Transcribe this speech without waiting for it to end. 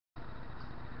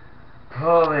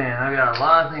Oh man, I got a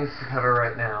lot of things to cover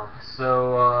right now.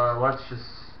 So let's just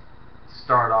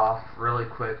start off really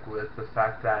quick with the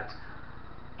fact that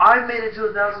I made it to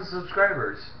 1,000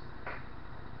 subscribers.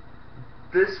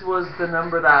 This was the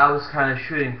number that I was kind of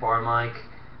shooting for. I'm like,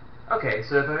 okay,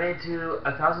 so if I made it to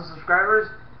 1,000 subscribers,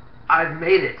 I've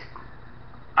made it.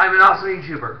 I'm an awesome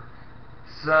YouTuber.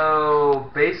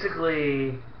 So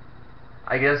basically,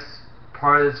 I guess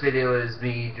part of this video is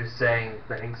me just saying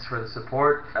thanks for the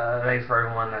support. Thanks for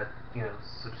everyone that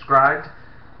subscribed.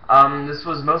 This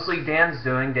was mostly Dan's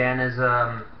doing. Dan is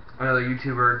another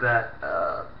YouTuber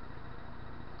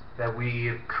that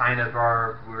we're kind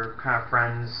of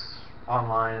friends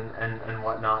online and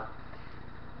whatnot.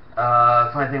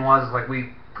 Funny thing was, like,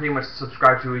 we pretty much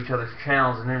subscribed to each other's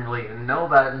channels and didn't really even know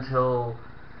about it until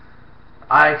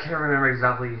I can't remember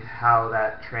exactly how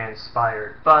that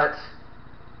transpired, but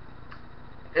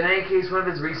in any case, one of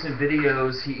his recent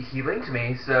videos, he linked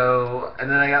me, so, and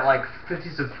then I got like 50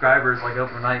 subscribers like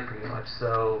overnight pretty much,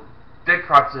 so big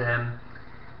props to him.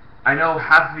 I know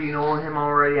half of you know him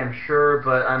already, I'm sure,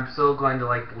 but I'm still going to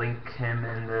like link him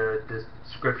in the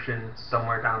description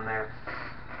somewhere down there.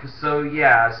 So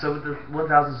yeah, so with the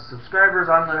 1,000 subscribers,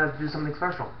 I'm going to have to do something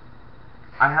special.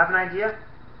 I have an idea.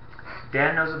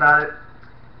 Dan knows about it.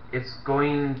 It's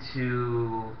going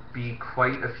to be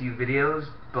quite a few videos,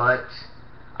 but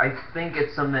I think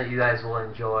it's something that you guys will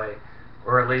enjoy,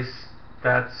 or at least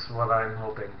that's what I'm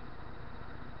hoping.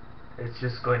 It's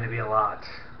just going to be a lot.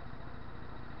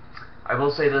 I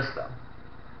will say this though.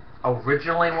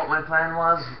 Originally what my plan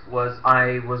was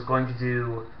I was going to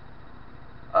do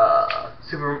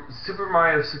Super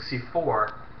Mario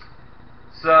 64.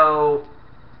 So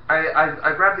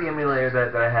I grabbed the emulator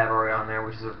that I have already on there,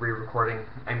 which is a re-recording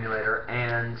emulator,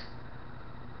 and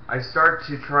I start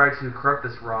to try to corrupt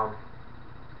this ROM.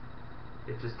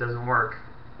 It just doesn't work.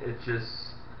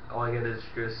 All I get is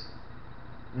just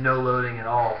no loading at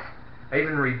all. I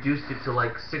even reduced it to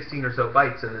like 16 or so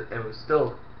bytes, and it was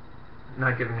still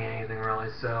not giving me anything really.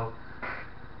 So,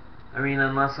 I mean,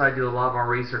 unless I do a lot more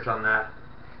research on that,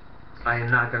 I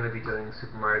am not going to be doing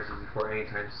Super Mario 64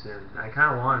 anytime soon. I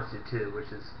kind of wanted to too,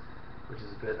 which is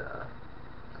a bit of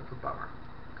a bummer.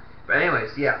 But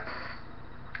anyways, yeah.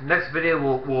 Next video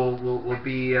will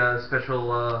be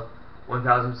special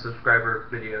 1,000 subscriber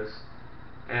videos,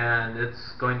 and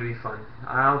it's going to be fun.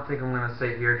 I don't think I'm going to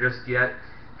say it here just yet.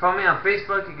 Follow me on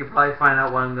Facebook. You can probably find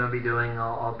out what I'm going to be doing.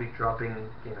 I'll be dropping,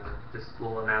 just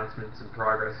little announcements and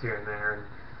progress here and there. And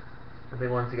I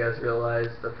think once you guys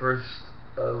realize the first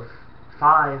of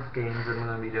 5 games that I'm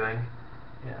going to be doing,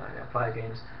 yeah, I got 5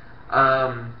 games,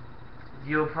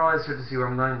 you'll probably start to see where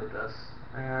I'm going with this.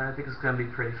 I think it's going to be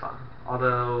pretty fun.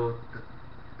 Although the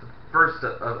first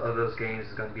of those games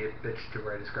is going to be a bitch to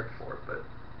write a script for, but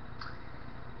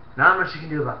not much you can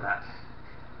do about that.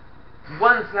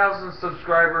 1,000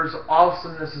 subscribers,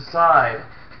 awesomeness aside,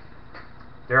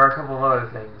 there are a couple of other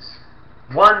things.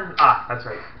 That's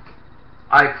right.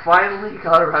 I finally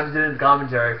got around to doing the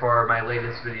commentary for my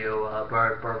latest video,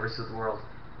 Bar vs. the World.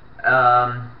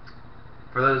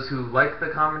 For those who like the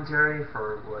commentary,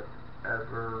 for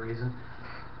whatever reason,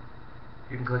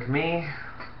 you can click me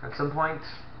at some point,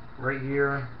 right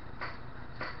here,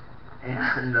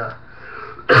 and,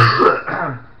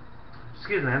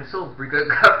 excuse me, I'm still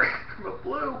recovering from a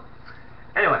flu.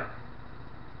 Anyway,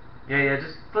 yeah,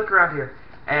 just look around here,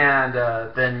 and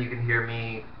then you can hear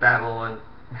me babble and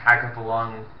hack up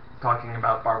along talking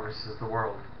about Bar vs. the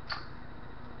World.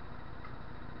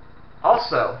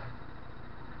 Also,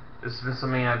 this has been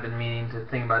something I've been meaning to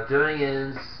think about doing,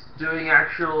 is doing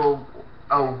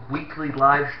a weekly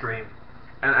live stream.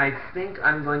 And I think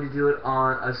I'm going to do it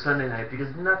on a Sunday night,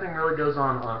 because nothing really goes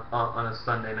on a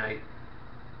Sunday night.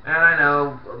 And I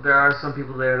know there are some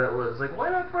people there that was like, why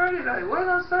not Friday night? Why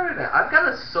not Saturday night? I've got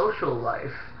a social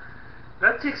life.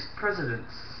 That takes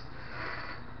precedence.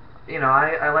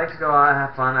 I like to go out and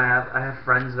have fun. I have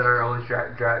friends that are always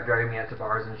dragging me out to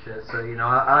bars and shit. So,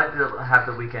 I like to have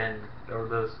the weekend, or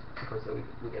those, of course, the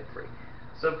weekend free.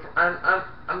 So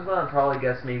I'm gonna probably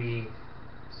guess maybe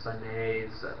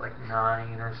Sundays at like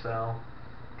 9 or so,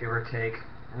 give or take.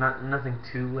 Nothing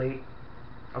too late.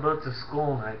 Although it's a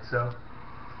school night, so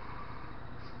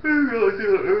I didn't really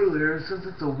do it earlier. Since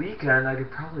it's a weekend, I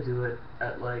could probably do it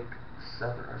at like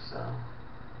 7 or so.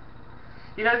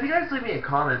 If you guys leave me a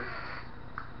comment,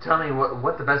 tell me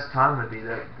what the best time would be.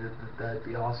 That'd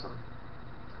be awesome.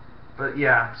 But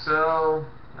yeah, so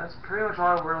that's pretty much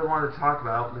all I really wanted to talk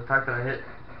about. The fact that I hit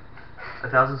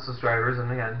 1,000 subscribers,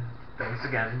 and again, thanks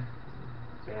again,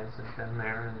 Vance and Ben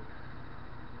there,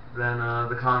 and then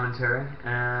the commentary,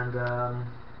 and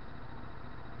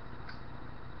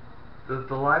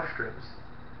the live streams.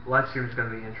 The live stream is going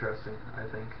to be interesting, I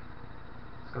think.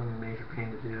 It's going to be a major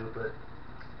pain to do, but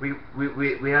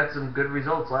we had some good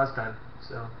results last time,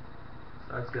 so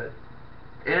that's good.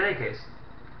 In any case,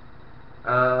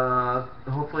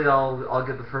 hopefully I'll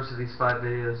get the first of these 5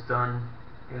 videos done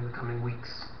in the coming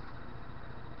weeks.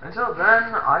 Until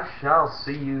then, I shall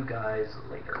see you guys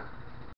later.